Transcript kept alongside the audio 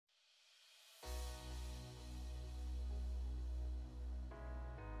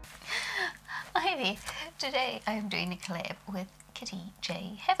Hi, today I am doing a collab with Kittie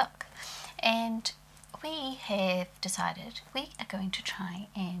Jay Havok, and we have decided we are going to try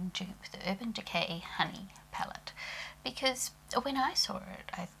and dupe the Urban Decay Honey palette, because when I saw it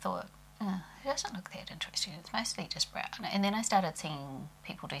I thought, it doesn't look that interesting, it's mostly just brown. And then I started seeing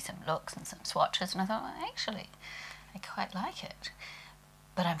people do some looks and some swatches and I thought, well, actually I quite like it,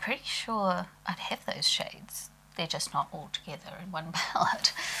 but I'm pretty sure I'd have those shades, they're just not all together in one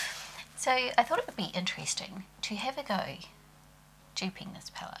palette. So I thought it would be interesting to have a go duping this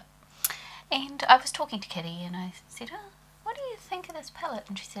palette. And I was talking to Kittie and I said, oh, what do you think of this palette?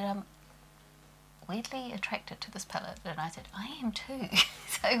 And she said, I'm weirdly attracted to this palette. And I said, I am too.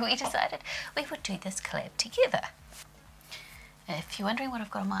 So we decided we would do this collab together. If you're wondering what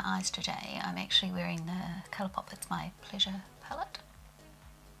I've got on my eyes today, I'm actually wearing the Colourpop It's My Pleasure palette.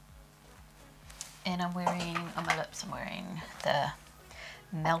 And I'm wearing, on my lips, I'm wearing the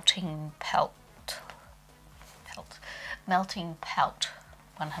Melting Pout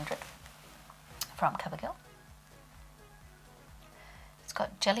 100 from Covergirl. It's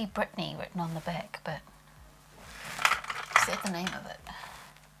got Gelebrity written on the back, but is that the name of it?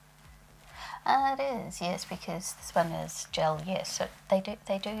 It is, yes, because this one is gel, yes, so they do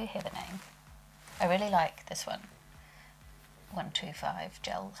have a name. I really like this one, 125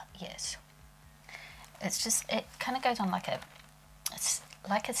 gel, yes. It's just, it kind of goes on like it's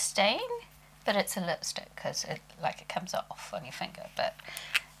like a stain, but it's a lipstick because it comes off on your finger, but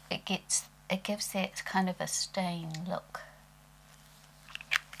it gives that kind of a stain look,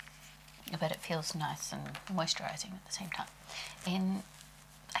 but it feels nice and moisturising at the same time, and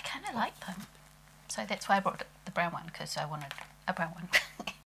I kind of like them, so that's why I brought the brown one, because I wanted a brown one.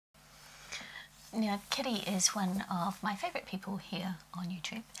 Now, Kittie is one of my favourite people here on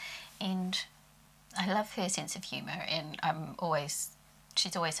YouTube, and I love her sense of humour, and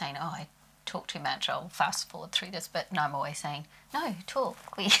she's always saying, oh, I talk too much, I'll fast forward through this, but no, I'm always saying, no, talk.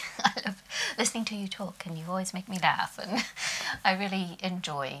 I love listening to you talk, and you always make me laugh, and I really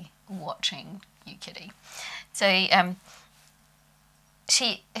enjoy watching you, Kittie. So her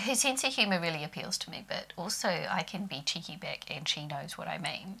sense of humour really appeals to me, but also I can be cheeky back, and she knows what I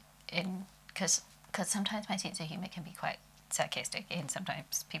mean, and because sometimes my sense of humour can be quite sarcastic, and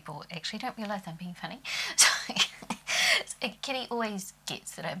sometimes people actually don't realise I'm being funny. So Kittie always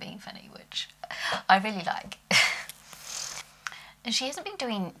gets that I'm being funny, which I really like. And she hasn't been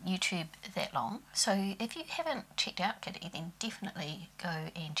doing YouTube that long, so if you haven't checked out Kittie, then definitely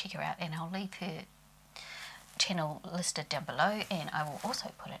go and check her out, and I'll leave her channel listed down below, and I will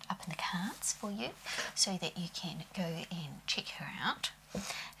also put it up in the cards for you so that you can go and check her out.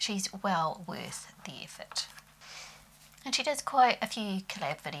 She's well worth the effort. And she does quite a few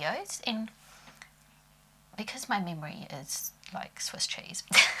collab videos, and because my memory is like Swiss cheese,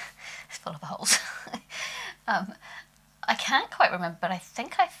 it's full of holes, I can't quite remember, but I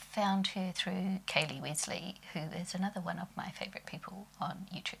think I found her through Kaylee Wesley, who is another one of my favourite people on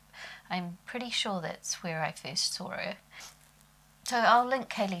YouTube. I'm pretty sure that's where I first saw her. So I'll link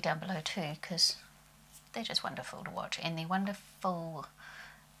Kaylee down below too, because they're just wonderful to watch, and they're wonderful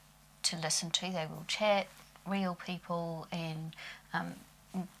to listen to. They will chat, real people, and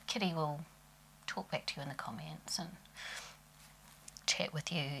Kittie will talk back to you in the comments and chat with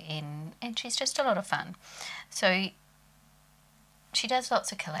you, and she's just a lot of fun. So she does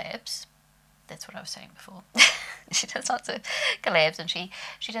lots of collabs, that's what I was saying before. She does lots of collabs, and she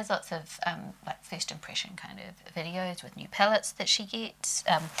does lots of like first impression kind of videos with new palettes that she gets.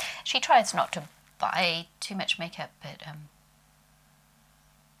 She tries not to buy too much makeup, but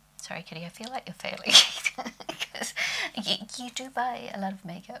sorry Kittie, I feel like you're failing because you do buy a lot of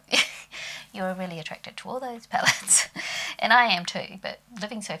makeup. You're really attracted to all those palettes, and I am too, but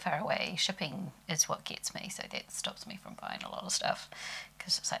living so far away, shipping is what gets me, so that stops me from buying a lot of stuff,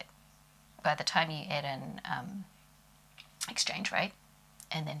 because it's like by the time you add in exchange rate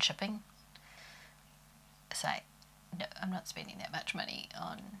and then shipping, it's like, no, I'm not spending that much money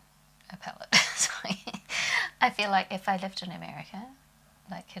on a palette. So I feel like if I lived in America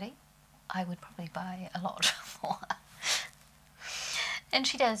like Kittie, I would probably buy a lot more. And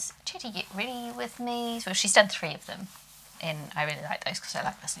she does Chatty Get Ready with me, so she's done 3 of them, and I really like those because I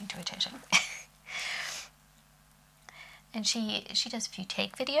like listening to her chatting. And she does a few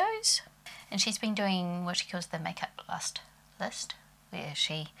tag videos, and she's been doing what she calls the makeup lust list, where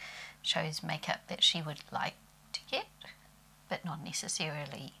she shows makeup that she would like to get, but not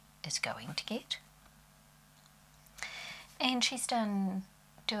necessarily is going to get. And she's done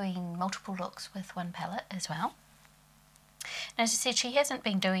doing multiple looks with one palette as well. And as I said, she hasn't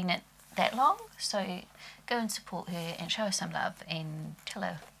been doing it that long, so go and support her and show her some love and tell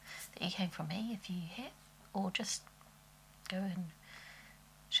her that you came from me if you have, or just go and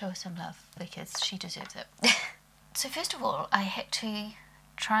show her some love because she deserves it. So first of all, I had to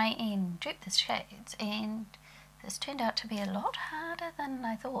try and dupe the shades, and this turned out to be a lot harder than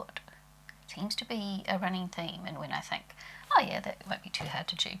I thought. Seems to be a running theme, and when I think, oh yeah, that won't be too hard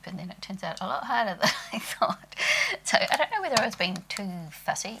to dupe, and then it turns out a lot harder than I thought. So I don't know whether I was being too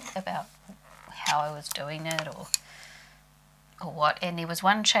fussy about how I was doing it or what, and there was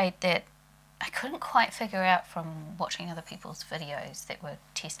one shade that I couldn't quite figure out from watching other people's videos that were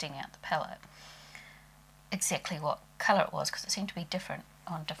testing out the palette exactly what colour it was, because it seemed to be different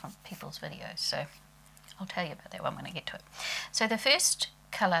on different people's videos. So I'll tell you about that one when I get to it. So the first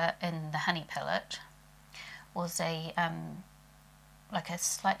colour in the Honey palette was a like a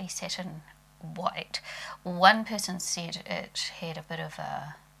slightly satin white. One person said it had a bit of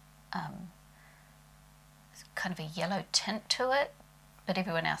a kind of a yellow tint to it, but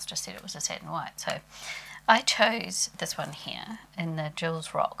everyone else just said it was a satin white. So I chose this one here in the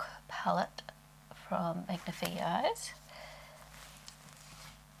Jules Rock palette from Magnify Eyes,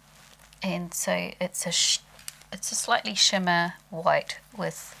 and so it's a slightly shimmer white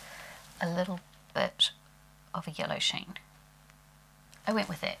with a little bit of a yellow sheen. I went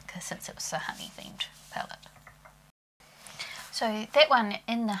with that since it was a honey themed palette. So that one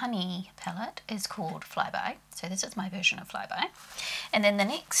in the Honey palette is called Flyby. So this is my version of Flyby. And then the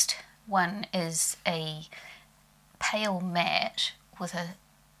next one is a pale matte with a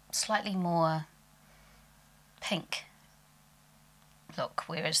slightly more pink look,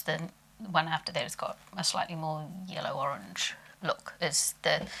 whereas the one after that has got a slightly more yellow-orange look, is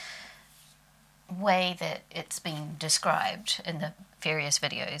the way that it's been described in the various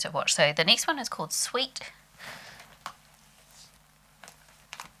videos I've watched. So the next one is called Sweet.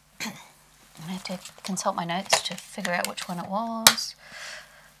 I had to consult my notes to figure out which one it was.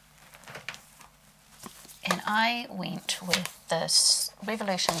 And I went with this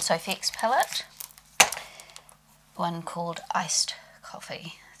Revolution OXX palette, one called Iced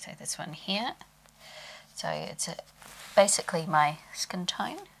Coffee. So this one here. So it's basically my skin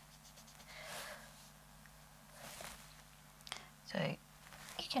tone. So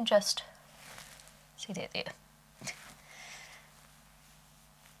you can just see that there.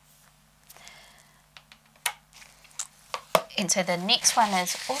 And so the next one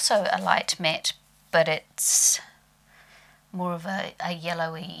is also a light matte, but it's more of a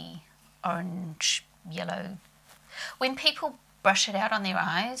yellowy, orange, yellow. When people brush it out on their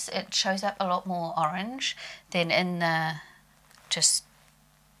eyes, it shows up a lot more orange than in the, just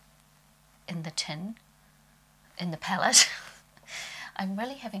in the tin, in the palette. I'm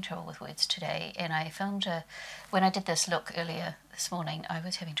really having trouble with words today, and I filmed when I did this look earlier this morning, I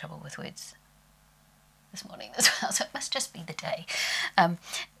was having trouble with words this morning as well, so it must just be the day.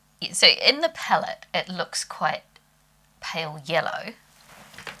 So in the palette, it looks quite pale yellow,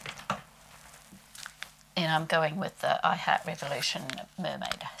 and I'm going with the I Heart Revolution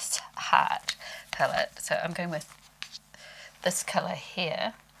Mermaids Heart palette. So I'm going with this colour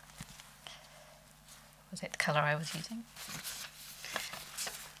here. Was that the colour I was using?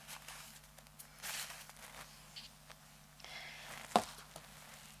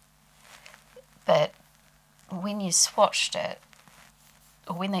 But when you swatched it,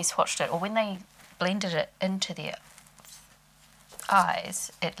 or when they swatched it, or when they blended it into their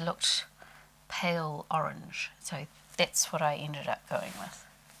eyes, it looked pale orange. So that's what I ended up going with.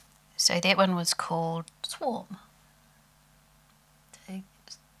 So that one was called Swarm. The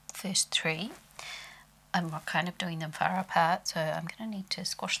first three, I'm kind of doing them far apart, so I'm going to need to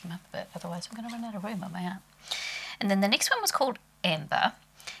squash them up a bit, otherwise I'm going to run out of room on my arm. And then the next one was called Amber,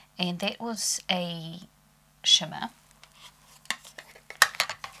 and that was a shimmer.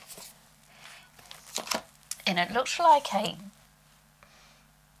 And it looked like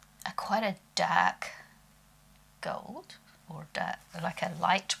quite a dark gold, or dark, like a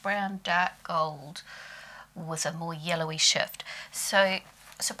light brown dark gold with a more yellowy shift. So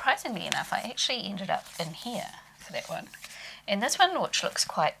surprisingly enough, I actually ended up in here for that one. And this one, which looks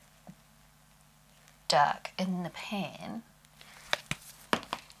quite dark in the pan,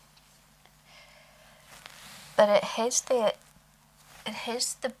 but it has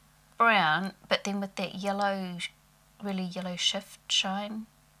the brown, but then with that yellow, really yellow shift shine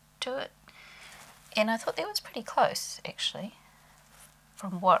to it. And I thought that was pretty close, actually,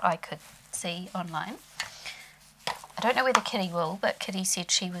 from what I could see online. I don't know whether Kittie will, but Kittie said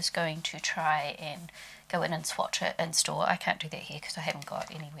she was going to try and go in and swatch it in store. I can't do that here because I haven't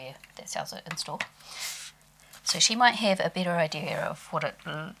got anywhere that sells it in store. So she might have a better idea of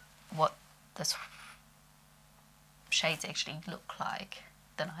what this shades actually look like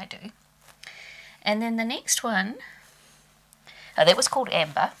than I do. And then the next one, that was called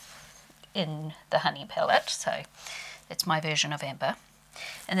Amber in the Honey palette, so that's my version of Amber.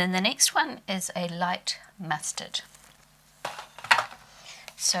 And then the next one is a light mustard.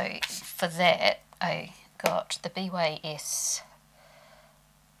 So for that I got the BYS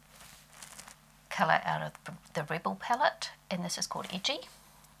colour out of the Rimmel palette, and this is called Edgy.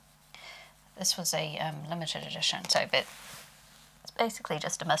 This was a limited edition, so but it's basically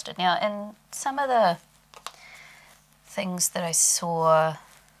just a mustard. Now in some of the things that I saw,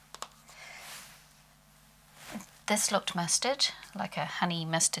 this looked mustard, like a honey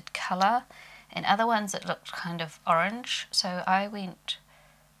mustard colour, and other ones it looked kind of orange, so I went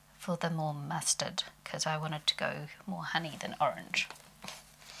for the more mustard because I wanted to go more honey than orange.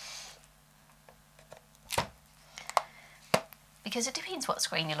 Because it depends what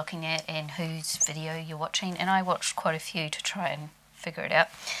screen you're looking at and whose video you're watching, and I watched quite a few to try and figure it out.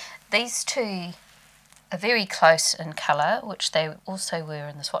 These two are very close in colour, which they also were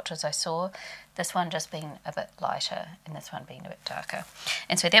in the swatches I saw. This one just being a bit lighter and this one being a bit darker.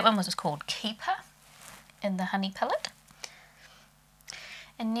 And so that one was called Keeper in the Honey palette.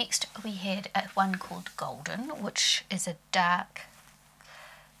 And next we had one called Golden, which is a dark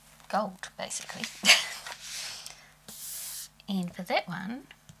gold basically. And for that one,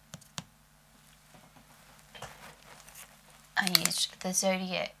 I used the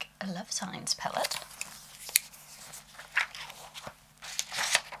Zodiac Love Signs palette.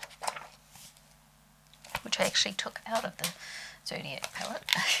 Which I actually took out of the Zodiac palette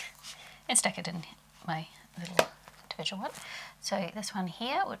and stuck it in my little individual one. So this one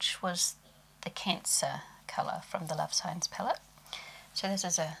here, which was the Cancer colour from the Love Signs palette. So this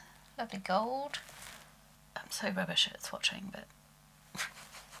is a lovely gold. I'm so rubbish at swatching, but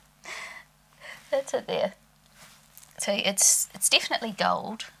that's it there. So it's definitely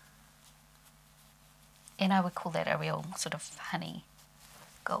gold, and I would call that a real sort of honey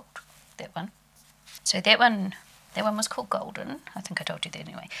gold, that one. So that one was called Golden. I think I told you that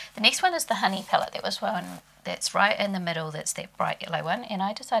anyway. The next one is the Honey palette. That was one that's right in the middle, that's that bright yellow one, and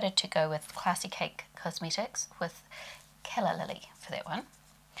I decided to go with Classy Cake Cosmetics with Calla Lily for that one.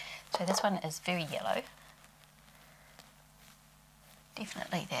 So this one is very yellow.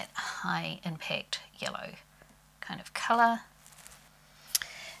 Definitely that high impact yellow kind of colour.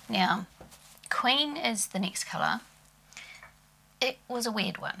 Now, Queen is the next colour. It was a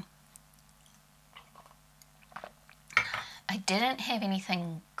weird one. I didn't have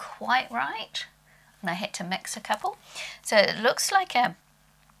anything quite right, and I had to mix a couple. So it looks like a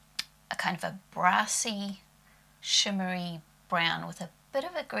kind of a brassy, shimmery brown with a bit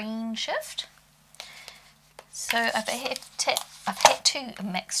of a green shift. So I've had to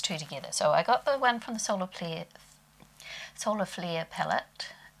mix two together. So I got the one from the Solar Flare palette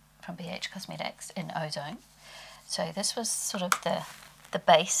from BH Cosmetics in Ozone. So this was sort of the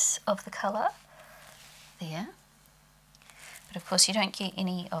base of the colour there. But of course you don't get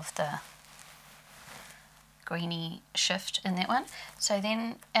any of the greeny shift in that one. So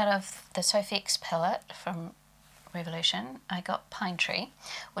then out of the Sofx palette from Revolution, I got Pine Tree,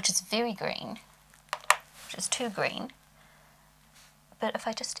 which is very green, which is too green. But if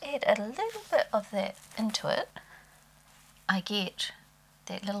I just add a little bit of that into it, I get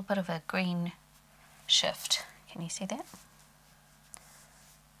that little bit of a green shift. Can you see that?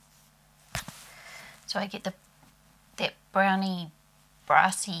 So I get that browny,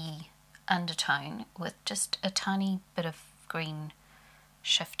 brassy undertone with just a tiny bit of green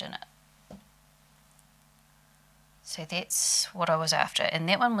shift in it. So that's what I was after, and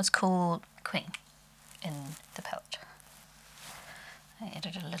that one was called Queen in the palette. I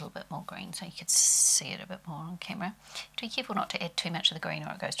added a little bit more green so you could see it a bit more on camera. Be careful not to add too much of the green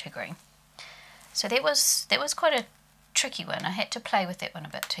or it goes too green. So that was quite a tricky one. I had to play with that one a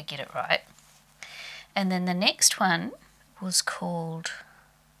bit to get it right. And then the next one was called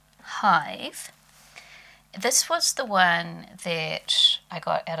Hive. This was the one that I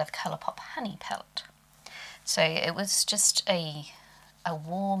got out of the Colourpop Honey palette. So it was just a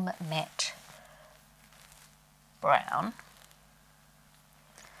warm matte brown,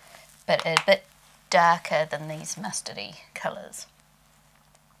 but a bit darker than these mustardy colours.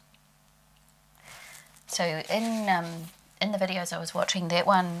 So in the videos I was watching, that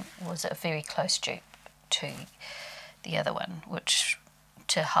one was a very close dupe to the other one, which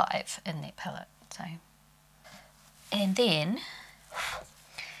to Hive in that palette. So, and then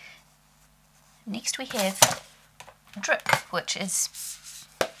next we have Drip, which is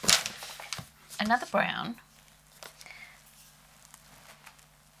another brown.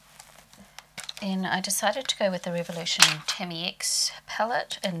 And I decided to go with the Revolution Tammix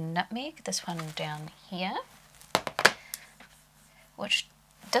palette in Nutmeg, this one down here, which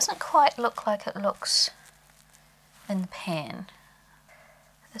doesn't quite look like it looks in the pan.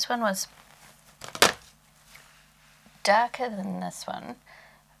 This one was darker than this one,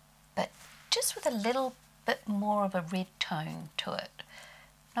 but just with a little bit more of a red tone to it.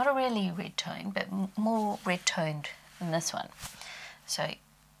 Not a really red tone, but more red toned than this one. So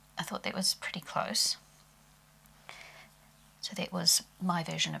I thought that was pretty close. So that was my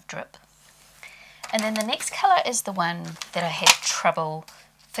version of Drip. And then the next colour is the one that I had trouble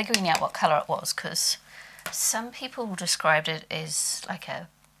figuring out what colour it was, because some people described it as like a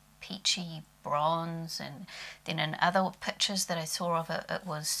peachy bronze, and then in other pictures that I saw of it, it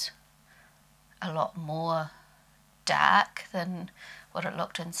was a lot more dark than what it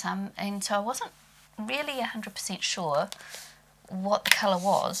looked in some, and so I wasn't really 100% sure what the colour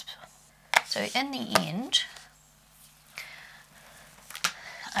was. So in the end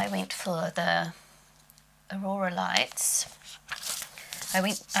I went for the Aurora Lights. I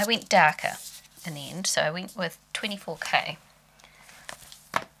went darker in the end, so I went with 24K.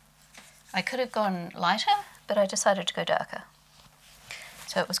 I could have gone lighter, but I decided to go darker.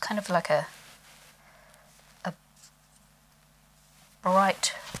 So it was kind of like a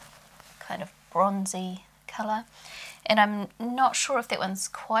bright kind of bronzy colour, and I'm not sure if that one's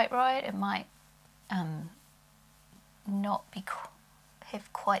quite right. It might not be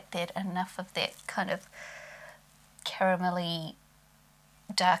have quite that enough of that kind of caramelly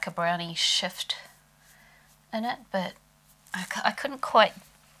darker browny shift in it, but I couldn't quite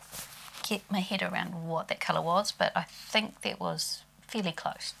get my head around what that colour was, but I think that was fairly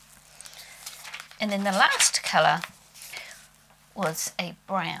close. And then the last colour was a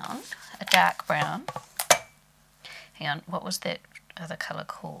brown, a dark brown. Hang on, what was that other colour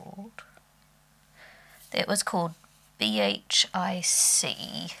called? That was called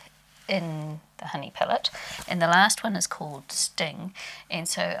BHIC in the Honey palette, and the last one is called Sting. And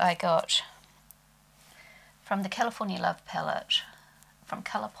so I got from the California Love palette from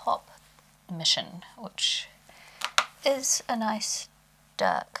Colourpop Mission, which is a nice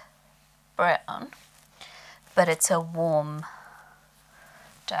dark brown, but it's a warm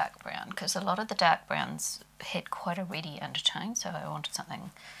dark brown, because a lot of the dark browns had quite a reddy undertone, so I wanted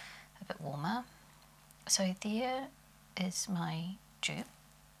something a bit warmer. So there is my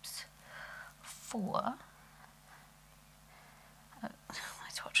dupes for my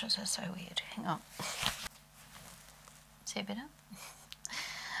swatches are so weird, hang on. See better?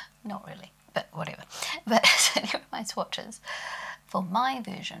 Not really, but whatever. But so there are my swatches for my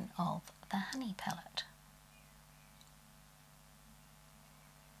version of the Honey palette.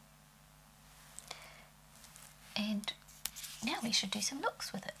 And now we should do some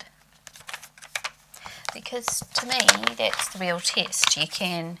looks with it, because to me that's the real test. You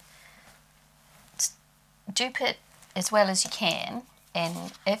can dupe it as well as you can,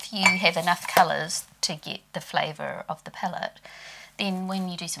 and if you have enough colours to get the flavour of the palette, then when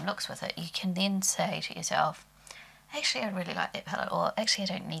you do some looks with it, you can then say to yourself, actually I really like that palette, or actually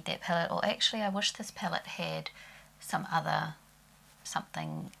I don't need that palette, or actually I wish this palette had some other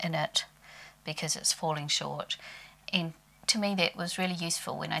something in it because it's falling short. And to me that was really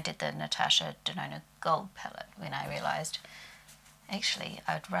useful when I did the Natasha Denona Gold palette, when I realised actually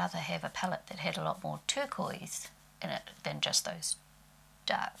I'd rather have a palette that had a lot more turquoise in it than just those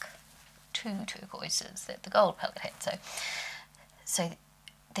dark two turquoises that the gold palette had. So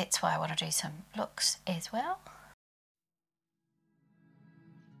that's why I want to do some looks as well.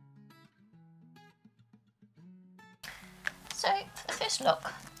 So for the first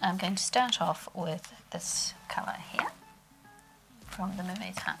look, I'm going to start off with this colour here from the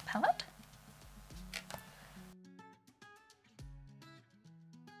Mermaids Heart palette.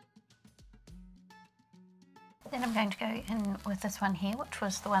 Then I'm going to go in with this one here, which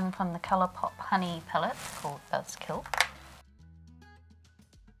was the one from the Colourpop Honey palette called Buzzkill.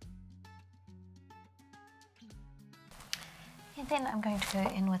 And then I'm going to go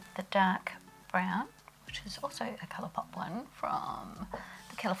in with the dark brown, which is also a Colourpop one from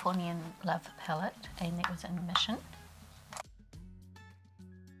the Californian Love palette, and that was in Mission.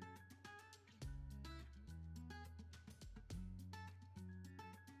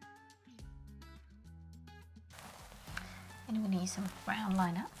 And I'm going to use some brown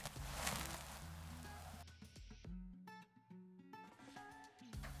liner.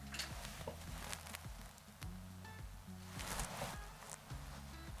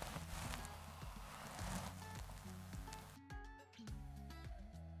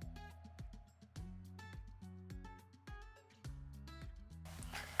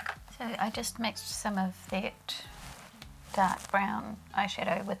 So So I just mixed some of that dark brown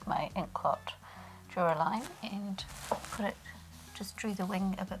eyeshadow with my ink blot Duraline and put it, just drew the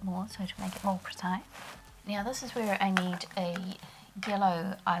wing a bit more so to make it more precise. Now this is where I need a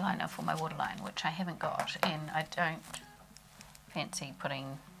yellow eyeliner for my waterline, which I haven't got, and I don't fancy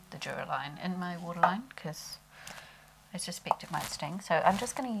putting the Duraline in my waterline because I suspect it might sting. So I'm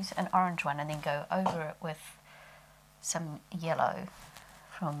just going to use an orange one and then go over it with some yellow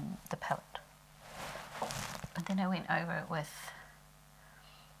from the palette. And then I went over it with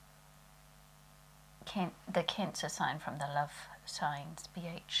the Cancer sign from the Love Signs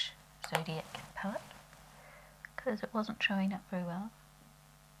BH Zodiac palette because it wasn't showing up very well.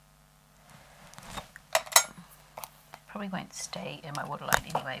 It probably won't stay in my waterline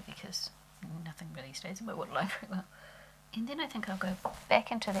anyway because nothing really stays in my waterline very well. And then I think I'll go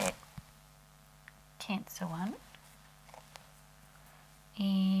back into that Cancer one.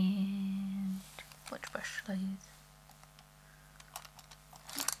 And which brush should I use?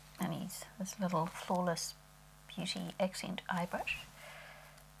 And use this little Flawless Beauty Accent Eye Brush.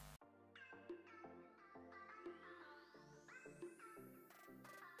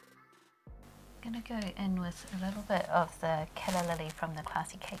 I'm going to go in with a little bit of the Calla Lily from the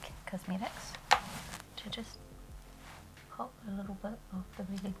Classy Cake Cosmetics to just pop a little bit of the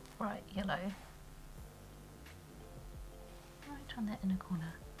really bright yellow right on that inner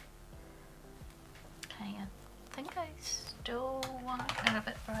corner. Okay, I think I still want it a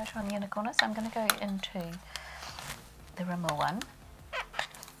bit brighter on the inner corner, so I'm going to go into the Rimmel one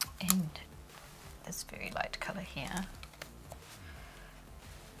and this very light colour here.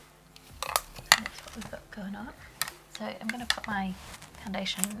 That's what we've got going on. So I'm going to put my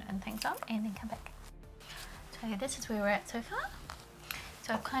foundation and things on and then come back. So this is where we're at so far.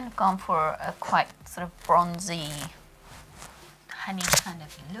 So I've kind of gone for a quite sort of bronzy, honey kind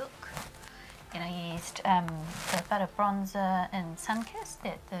of look. And I used the Butter Bronzer in Sunkissed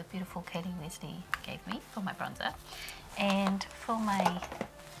that the beautiful Katie Wesley gave me for my bronzer. And for my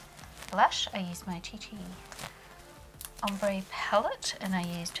blush, I used my Chi Ombre palette and I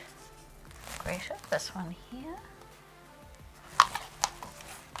used Greta, this one here.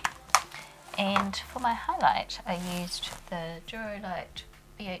 And for my highlight, I used the Durolight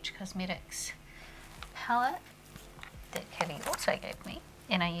BH Cosmetics palette that Kelly also gave me,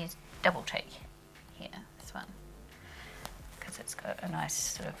 and I used Double Take here, this one, because it's got a nice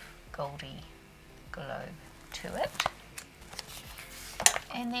sort of goldy glow to it.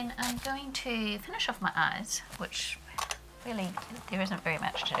 And then I'm going to finish off my eyes, which really there isn't very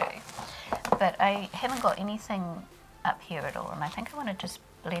much to do, but I haven't got anything up here at all, and I think I want to just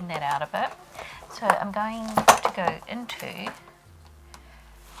blend that out a bit. So I'm going to go into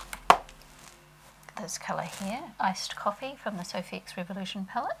this colour here, Iced Coffee from the Sophie X Revolution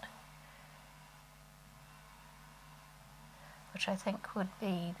palette, which I think would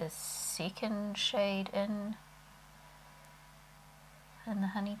be the second shade in the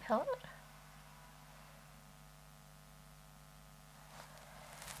Honey palette.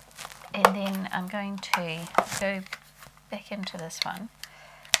 And then I'm going to go back into this one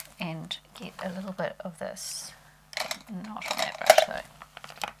and get a little bit of this, not on that brush though.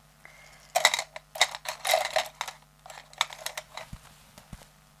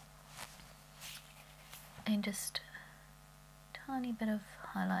 And just a tiny bit of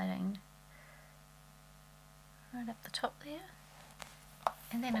highlighting right up the top there.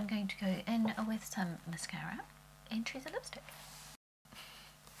 And then I'm going to go in with some mascara and choose a lipstick.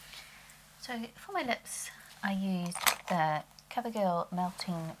 So for my lips, I used the Covergirl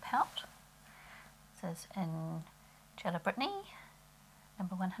Melting Pout. This is in Gelebrity,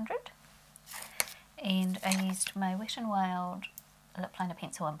 number 100. And I used my Wet n Wild lip liner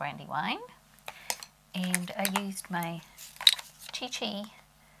pencil in Brandy Wine. And I used my Chi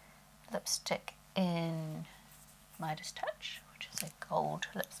lipstick in Midas Touch, which is a gold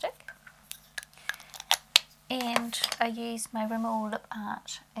lipstick. And I used my Rimmel Lip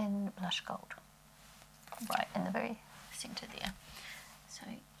Art in Blush Gold, right in the very centre there. So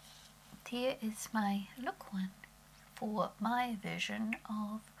there is my look one for my version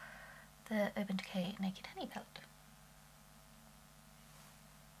of the Urban Decay Naked Honey palette.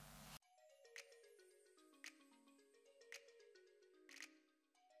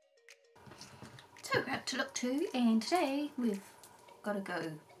 So we're up to look 2, and today we've got to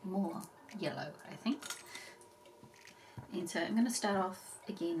go more yellow, I think. And so I'm going to start off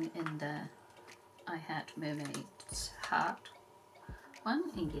again in the I Heart Mermaids Heart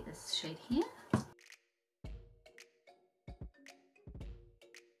one and get this shade here.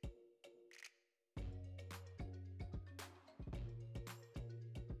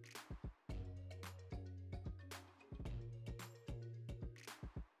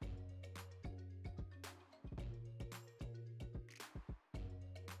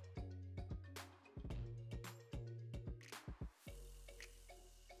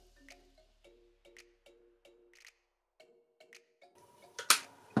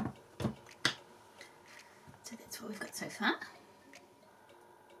 far.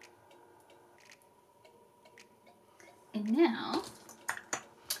 And now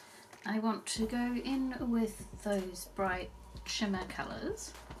I want to go in with those bright shimmer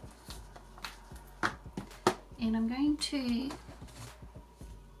colours, and I'm going to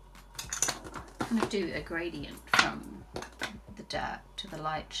kind of do a gradient from the dark to the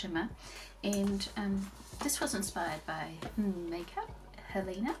light shimmer. And this was inspired by Makeup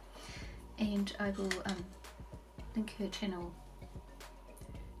Helena, and I will link her channel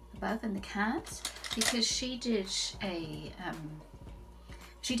above in the cards, because she did a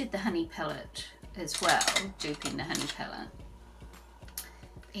the honey palette as well, duping the honey palette,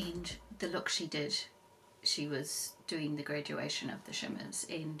 and the look she did, she was doing the graduation of the shimmers,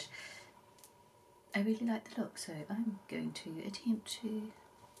 and I really like the look, so I'm going to attempt to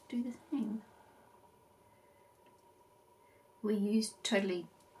do the same. We used totally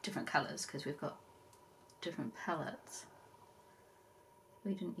different colours because we've got different palettes.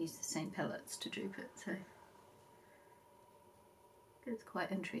 We didn't use the same palettes to dupe it, so it's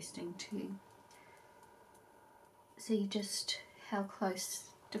quite interesting to see just how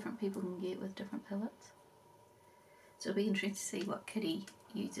close different people can get with different palettes. So it'll be interesting to see what Kittie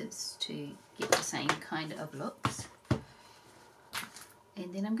uses to get the same kind of looks.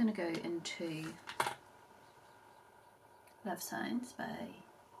 And then I'm going to go into Love Signs by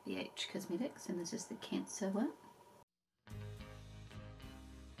UH Cosmetics, and this is the Cancer one.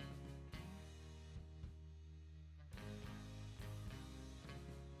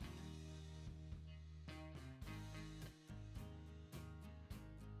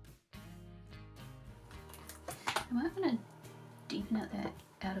 I might want to deepen out that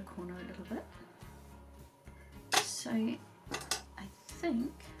outer corner a little bit. So I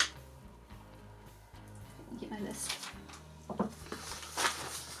think, get my list.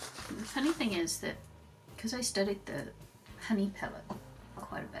 The funny thing is that because I studied the honey palette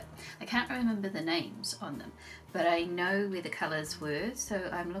quite a bit, I can't remember the names on them, but I know where the colours were, so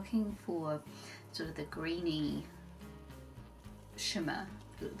I'm looking for sort of the greeny shimmer,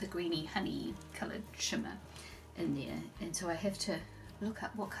 the greeny honey coloured shimmer in there, and so I have to look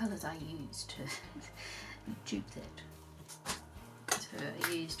up what colours I used to dupe that. So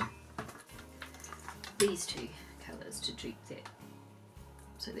I used these two colours to dupe that.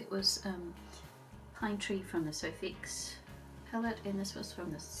 So that was Pine Tree from the OXX palette, and this was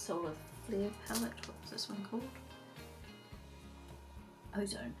from the Solar Flare palette. What was this one called?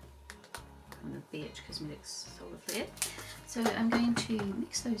 Ozone, from the UH Cosmetics Solar Flare. So I'm going to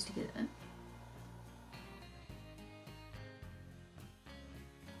mix those together.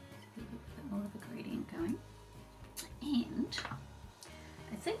 More of a gradient going, and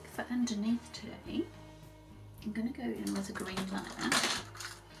I think for underneath today I'm going to go in with a green liner.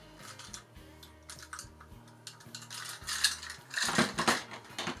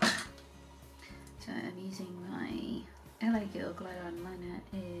 So I'm using my LA Girl Glitter On Liner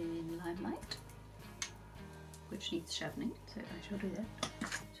in Limelight, which needs sharpening, so I shall do that.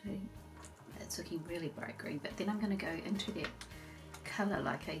 So that's looking really bright green, but then I'm going to go into that colour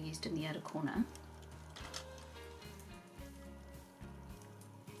like I used in the outer corner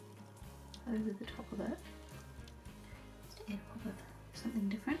over the top of it, just add a bit of something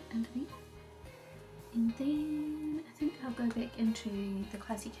different underneath, and then I think I'll go back into the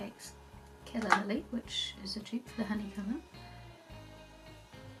Classy Cakes Killer Lily, which is a dupe for the honey colour.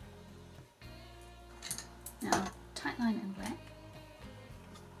 Now tight line in black,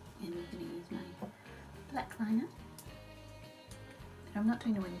 and we're going to use my black liner. I'm not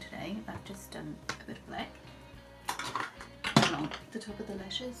doing a wing today, I've just done a bit of black along the top of the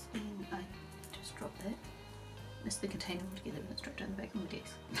lashes, and I just dropped that. Missed the container altogether when it's dropped down the back of my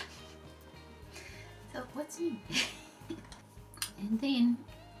desk. So what's new? And then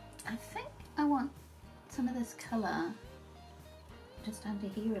I think I want some of this colour just under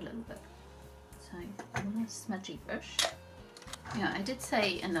here a little bit. So I'm on a smudgy brush. Now I did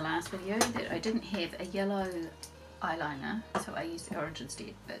say in the last video that I didn't have a yellow eyeliner, so I used the orange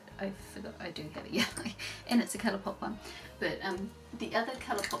instead, but I forgot I do have a yellow, and it's a Colourpop one. But the other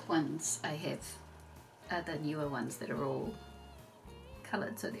Colourpop ones I have are the newer ones that are all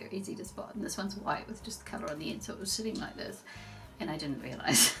coloured, so they're easy to spot, and this one's white with just colour on the end, so it was sitting like this, and I didn't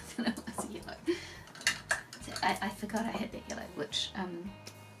realise that it was yellow. So I forgot I had that yellow, which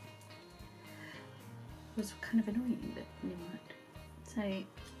was kind of annoying, but never mind. So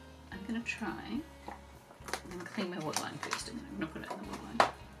I'm going to try. I'm going to clean my waterline first, and then I'm going to put it in the waterline.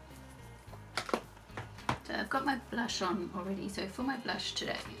 So I've got my blush on already. So for my blush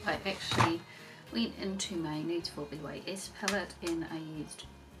today, I actually went into my Nudes for BYS palette, and I used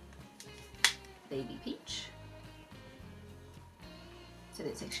Baby Peach. So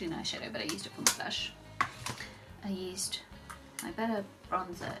that's actually an eyeshadow, but I used it for my blush. I used my better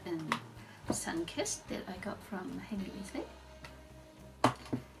bronzer in Sunkissed that I got from Hayley Weasley.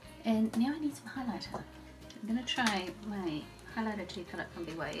 And now I need some highlighter. I'm going to try my highlighter 2 palette from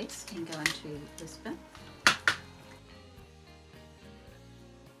Waves and go into Whisper.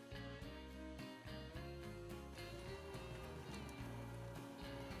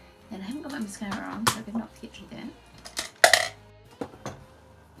 And I haven't got my mascara on, so I better not forget you there.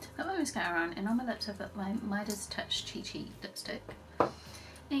 So I've got my mascara on, and on my lips I've got my Midas Touch Chi lipstick.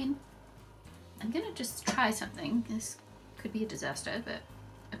 And I'm going to just try something. This could be a disaster, but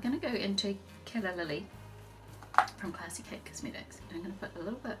I'm going to go into Killer Lily from Classic Cake Cosmetics. And I'm going to put a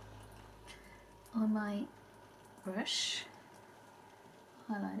little bit on my brush,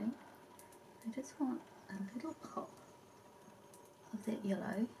 highlighting. I just want a little pop of that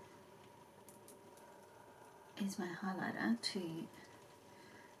yellow as my highlighter to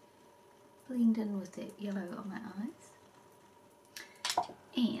blend in with that yellow on my eyes.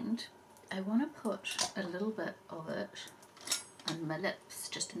 And I want to put a little bit of it on my lips,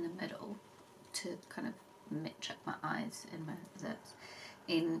 just in the middle, to kind of match up my eyes and my lips.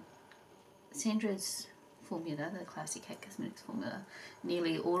 In Sandra's formula, the Classic Cake Cosmetics formula,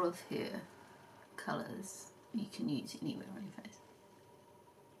 nearly all of her colours you can use anywhere on your face.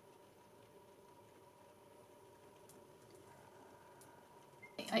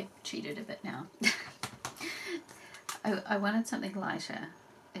 I cheated a bit now. I wanted something lighter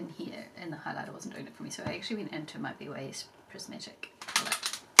in here, and the highlighter wasn't doing it for me, so I actually went into my Waves Prismatic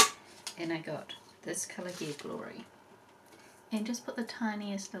palette and I got this colour here, Glory, and just put the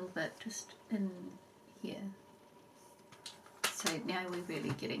tiniest little bit just in here. So now we're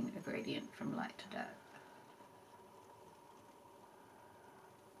really getting a gradient from light to dark.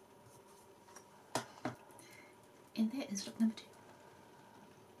 And that is look number 2.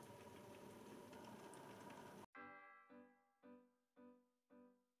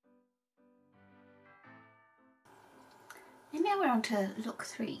 And now we're on to look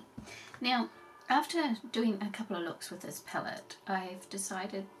 3. Now, after doing a couple of looks with this palette, I've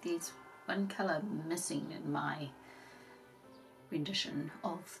decided there's one colour missing in my rendition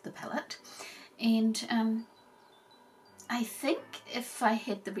of the palette. And I think if I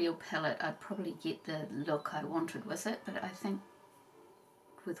had the real palette, I'd probably get the look I wanted with it, but I think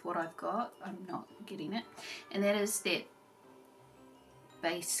with what I've got, I'm not getting it. And that is that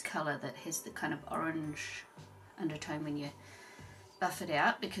base colour that has the kind of orange undertone when you buff it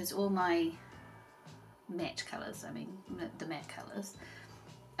out, because all my matte colours, I mean the matte colours,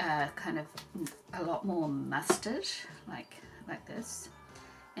 are kind of a lot more mustard, like this.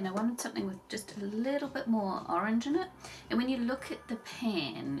 And I wanted something with just a little bit more orange in it. And when you look at the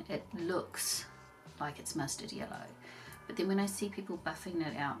pan, it looks like it's mustard yellow. But then when I see people buffing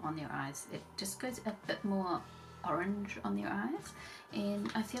it out on their eyes, it just goes a bit more orange on their eyes,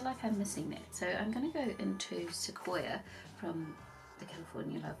 and I feel like I'm missing that. So I'm going to go into Sequoia from the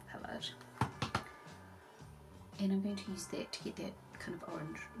California Love palette, and I'm going to use that to get that kind of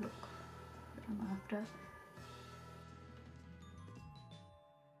orange look that I'm after.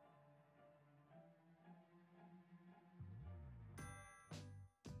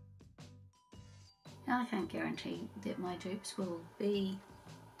 Now I can't guarantee that my dupes will be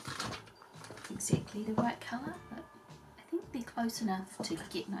exactly the right colour, but I think they're close enough to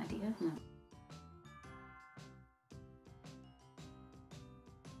get an idea.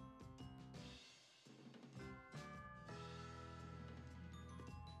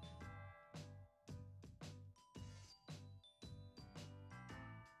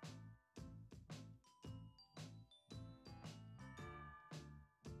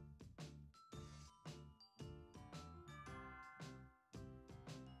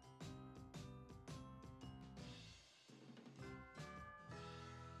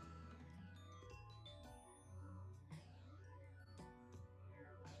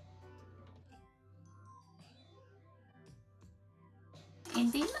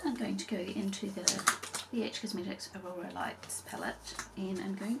 And then I'm going to go into the UH Cosmetics Aurora Lights palette, and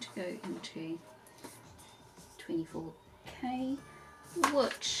I'm going to go into 24K,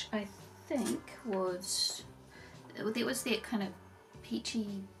 which I think was, there was that kind of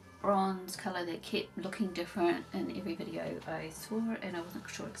peachy bronze colour that kept looking different in every video I saw, and I wasn't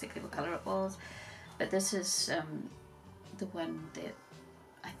sure exactly what colour it was. But this is the one that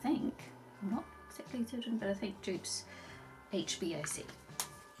I think, I'm not exactly certain, but I think dupes HBAC.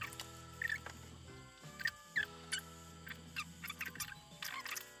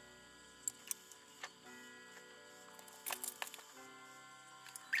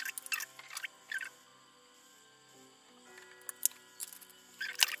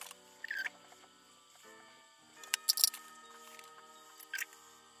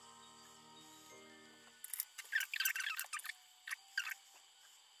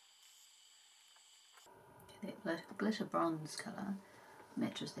 glitter bronze colour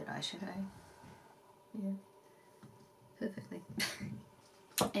matches that eyeshadow. Yeah, perfectly.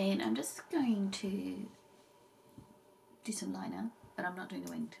 And I'm just going to do some liner, but I'm not doing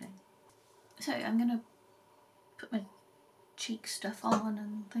a wing today. So I'm going to put my cheek stuff on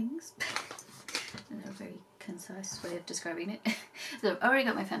and things. That's a very concise way of describing it. So I've already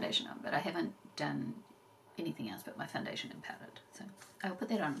got my foundation on, but I haven't done anything else but my foundation and powdered. So I'll put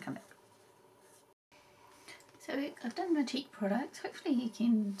that on and come back. So I've done my cheek products. Hopefully you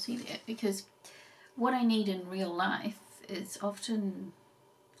can see that, because what I need in real life is often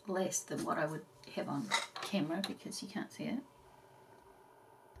less than what I would have on camera, because you can't see it.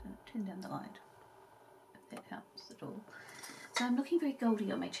 So turn down the light if that helps at all. So I'm looking very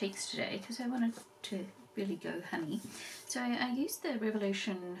goldy on my cheeks today because I wanted to really go honey. So I used the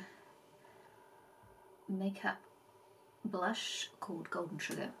Revolution makeup blush called Golden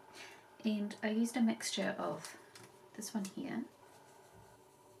Sugar, and I used a mixture of this one here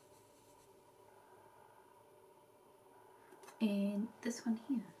and this one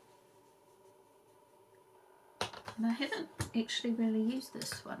here. And I haven't actually really used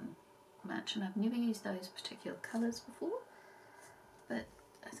this one much, and I've never used those particular colours before, but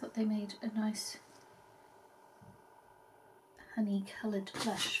I thought they made a nice honey coloured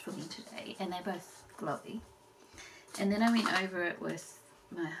blush for me today, and they're both glowy. And then I went over it with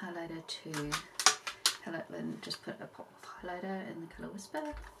my highlighter to palette and just put a pop of highlighter in the colour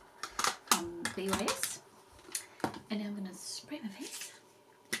Whisper from BYS. And now I'm going to spray my face.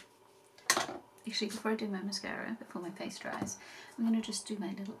 Actually, before I do my mascara, before my face dries, I'm going to just do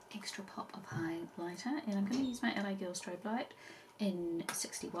my little extra pop of highlighter, and I'm going to use my LA Girl strobe light in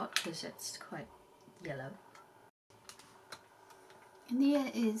 60 watt because it's quite yellow. And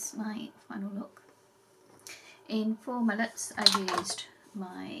there is my final look. And for my lips, I used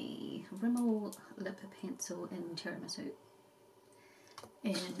my Rimmel lip pencil in Tiramisu,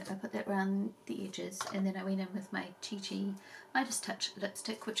 and I put that around the edges, and then I went in with my Chi Midas Touch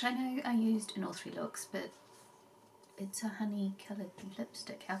lipstick, which I know I used in all three looks, but it's a honey coloured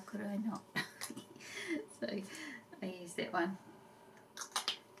lipstick, how could I not? So I used that one.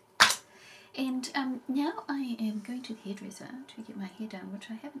 And now I am going to the hairdresser to get my hair done, which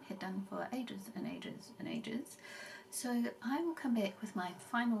I haven't had done for ages and ages and ages. So I will come back with my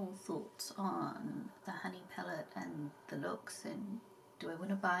final thoughts on the honey palette and the looks, and do I want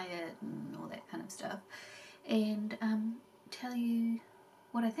to buy it and all that kind of stuff, and tell you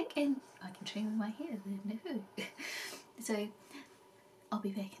what I think, and I can show you my hair then. So I'll be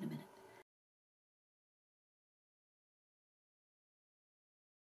back in a minute.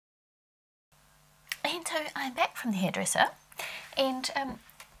 And so I'm back from the hairdresser, and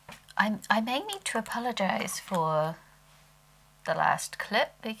I may need to apologise for the last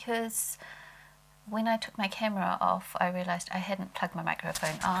clip, because when I took my camera off I realised I hadn't plugged my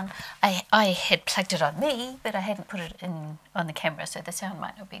microphone on. I had plugged it on me, but I hadn't put it in on the camera, so the sound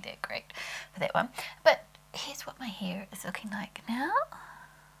might not be that great for that one. But here's what my hair is looking like now.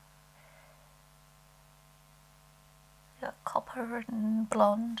 Got copper and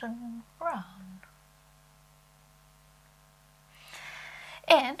blonde and brown.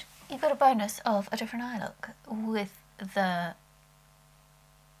 And you've got a bonus of a different eye look with the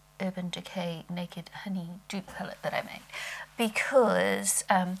Urban Decay Naked Honey dupe palette that I made, because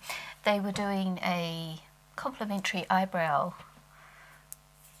they were doing a complimentary eyebrow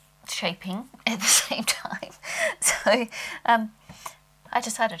shaping at the same time. So I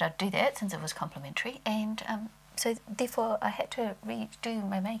decided I'd do that since it was complimentary, and so therefore I had to redo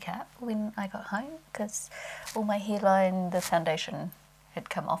my makeup when I got home, because all my hairline, the foundation had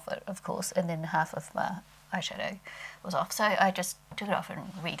come off it, of course, and then half of my eyeshadow was off, so I just took it off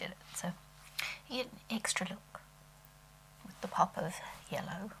and redid it. So you get an extra look with the pop of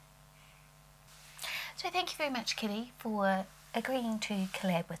yellow. So thank you very much, Kitty, for agreeing to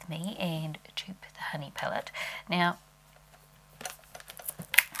collab with me and dupe the honey palette. Now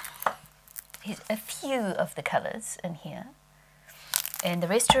here's a few of the colours in here, and the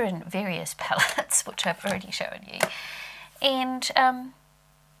rest are in various palettes which I've already shown you. And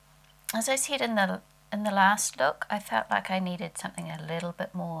as I said in the last look, I felt like I needed something a little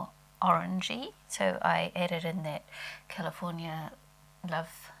bit more orangey, so I added in that California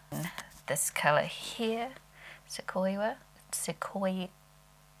Love, this colour here, Sequoia.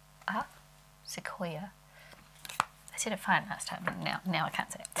 I said it fine last time, and now I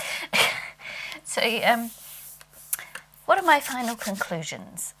can't say it. So what are my final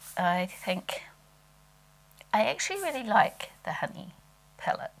conclusions? I think I actually really like the honey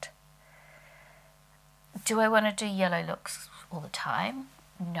palette. Do I want to do yellow looks all the time?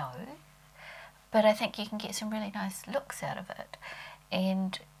 No. but I think you can get some really nice looks out of it,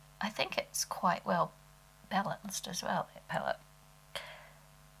 and I think it's quite well balanced as well, that palette.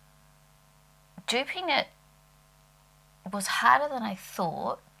 Duping it was harder than I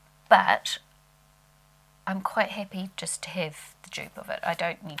thought, but I'm quite happy just to have the dupe of it. I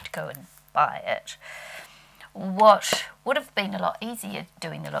don't need to go and buy it. What would have been a lot easier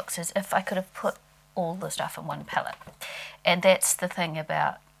doing the looks is if I could have put all the stuff in one palette. And that's the thing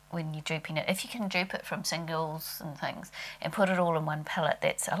about when you're duping it. If you can dupe it from singles and things and put it all in one palette,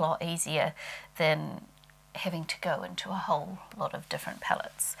 that's a lot easier than having to go into a whole lot of different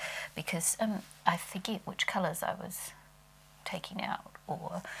palettes, because I forget which colours I was taking out,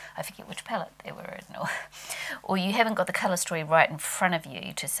 or I forget which palette they were in, or you haven't got the colour story right in front of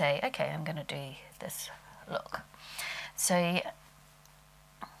you to say, okay, I'm going to do this look. So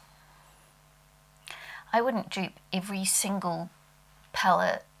I wouldn't dupe every single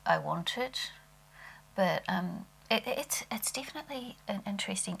palette I wanted, but it's definitely an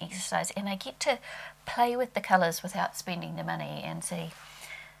interesting exercise, and I get to play with the colours without spending the money and see,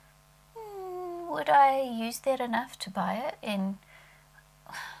 would I use that enough to buy it? And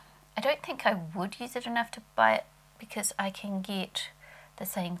I don't think I would use it enough to buy it, because I can get the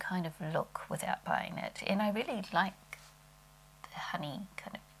same kind of look without buying it, and I really like the honey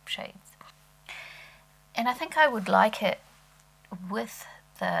kind of shades. And I think I would like it with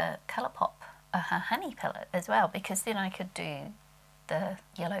the Colourpop Honey palette as well, because then I could do the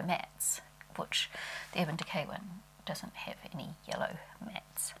yellow mattes, which the Urban Decay one doesn't have any yellow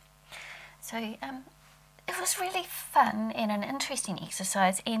mattes. So it was really fun and an interesting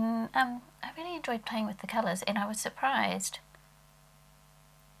exercise, and I really enjoyed playing with the colours, and I was surprised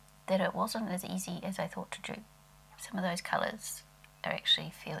that it wasn't as easy as I thought to do. Some of those colours are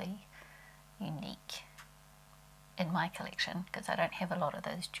actually fairly unique in my collection, because I don't have a lot of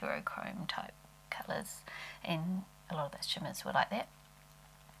those duochrome type colours, and a lot of those shimmers were like that.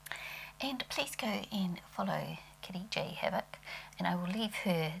 And please go and follow Kittie Jay Havok, and I will leave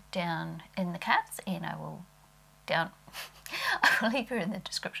her down in the cards, and I will leave her in the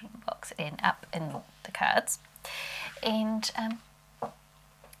description box and up in the cards. And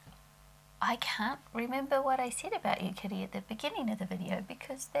I can't remember what I said about you, Kitty, at the beginning of the video,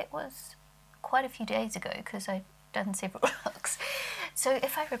 because that was quite a few days ago, because I've done several looks. So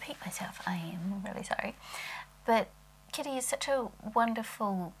if I repeat myself, I am really sorry. But Kitty is such a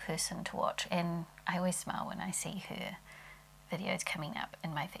wonderful person to watch, and I always smile when I see her videos coming up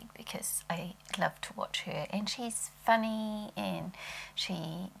in my feed, because I love to watch her, and she's funny, and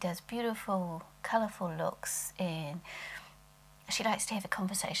she does beautiful, colourful looks, and she likes to have a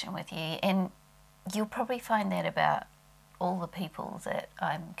conversation with you. And you'll probably find that about all the people that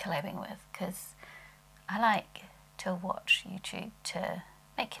I'm collabing with, because I like to watch YouTube to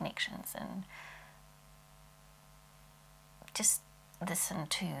make connections and just listen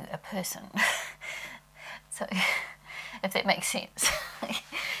to a person. So if that makes sense.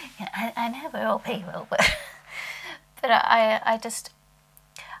 Yeah, I know we're all people, but I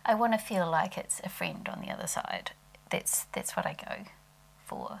want to feel like it's a friend on the other side. That's what I go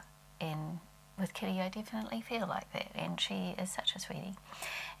for, and with Kitty I definitely feel like that, and she is such a sweetie,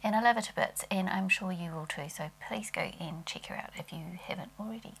 and I love her to bits, and I'm sure you will too, so please go and check her out if you haven't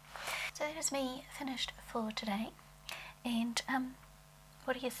already. So that is me finished for today, and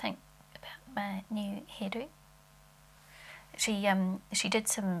what do you think about my new hairdo? She did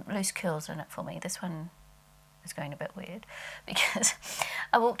some loose curls in it for me. This one is going a bit weird, because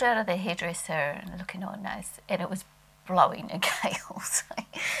I walked out of the hairdresser and looking all nice, and it was blowing a gale, so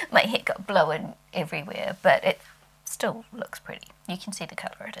my hair got blowing everywhere, but it still looks pretty. You can see the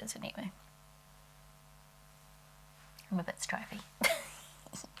colour it is anyway. I'm a bit stripy.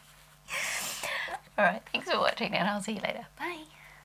 Alright, thanks for watching, and I'll see you later. Bye!